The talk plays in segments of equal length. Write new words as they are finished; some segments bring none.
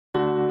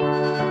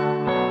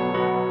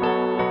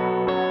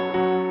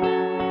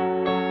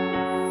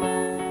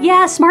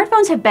Yeah,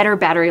 smartphones have better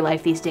battery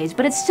life these days,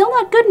 but it's still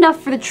not good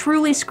enough for the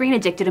truly screen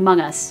addicted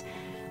among us.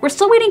 We're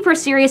still waiting for a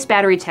serious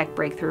battery tech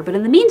breakthrough, but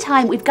in the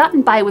meantime, we've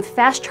gotten by with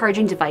fast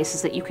charging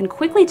devices that you can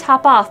quickly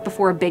top off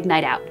before a big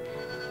night out.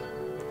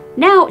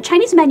 Now,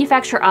 Chinese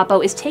manufacturer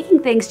Oppo is taking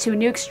things to a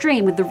new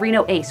extreme with the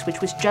Reno Ace, which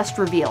was just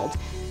revealed.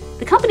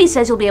 The company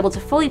says you'll be able to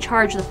fully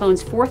charge the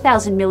phone's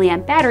 4,000 mAh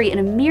battery in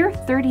a mere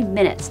 30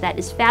 minutes. That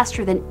is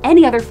faster than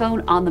any other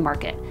phone on the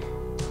market.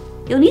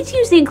 You'll need to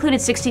use the included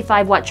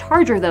 65-watt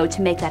charger, though,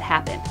 to make that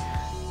happen.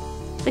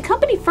 The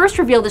company first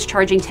revealed this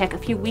charging tech a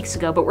few weeks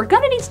ago, but we're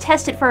gonna need to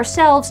test it for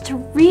ourselves to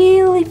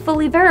really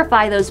fully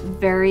verify those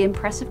very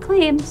impressive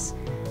claims.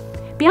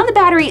 Beyond the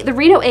battery, the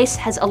Reno Ace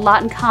has a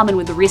lot in common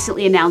with the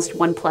recently announced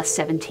OnePlus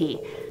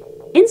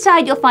 7T.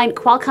 Inside, you'll find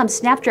Qualcomm's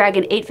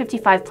Snapdragon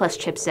 855 Plus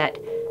chipset,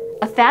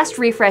 a fast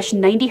refresh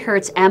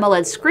 90Hz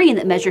AMOLED screen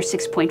that measures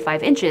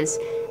 6.5 inches,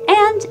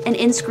 and an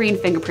in-screen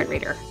fingerprint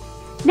reader.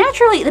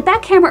 Naturally, the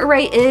back camera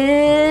array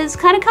is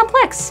kind of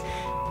complex.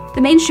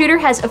 The main shooter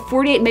has a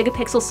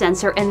 48-megapixel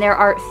sensor, and there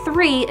are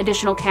 3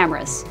 additional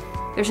cameras.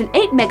 There's an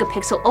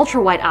 8-megapixel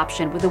ultra-wide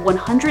option with a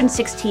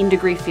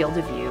 116-degree field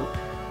of view,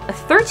 a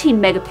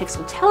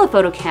 13-megapixel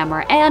telephoto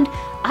camera, and,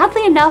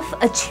 oddly enough,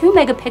 a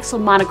 2-megapixel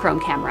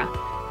monochrome camera.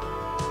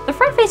 The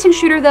front-facing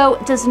shooter,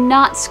 though, does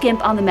not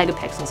skimp on the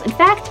megapixels. In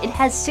fact, it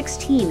has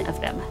 16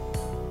 of them.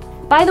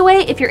 By the way,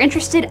 if you're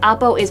interested,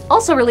 Oppo is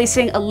also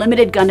releasing a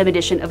limited Gundam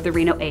edition of the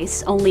Reno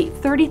Ace. Only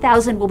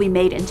 30,000 will be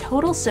made in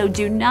total, so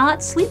do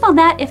not sleep on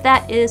that if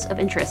that is of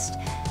interest.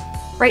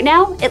 Right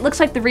now, it looks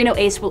like the Reno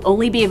Ace will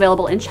only be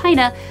available in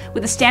China,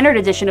 with the standard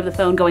edition of the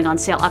phone going on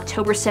sale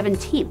October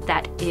 17th.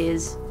 That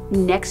is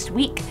next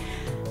week.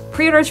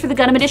 Pre-orders for the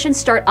Gundam edition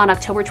start on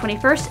October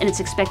 21st, and it's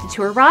expected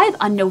to arrive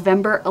on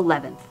November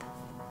 11th.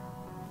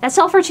 That's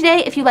all for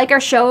today. If you like our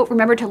show,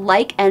 remember to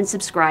like and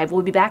subscribe.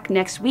 We'll be back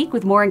next week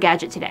with more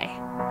Engadget Today.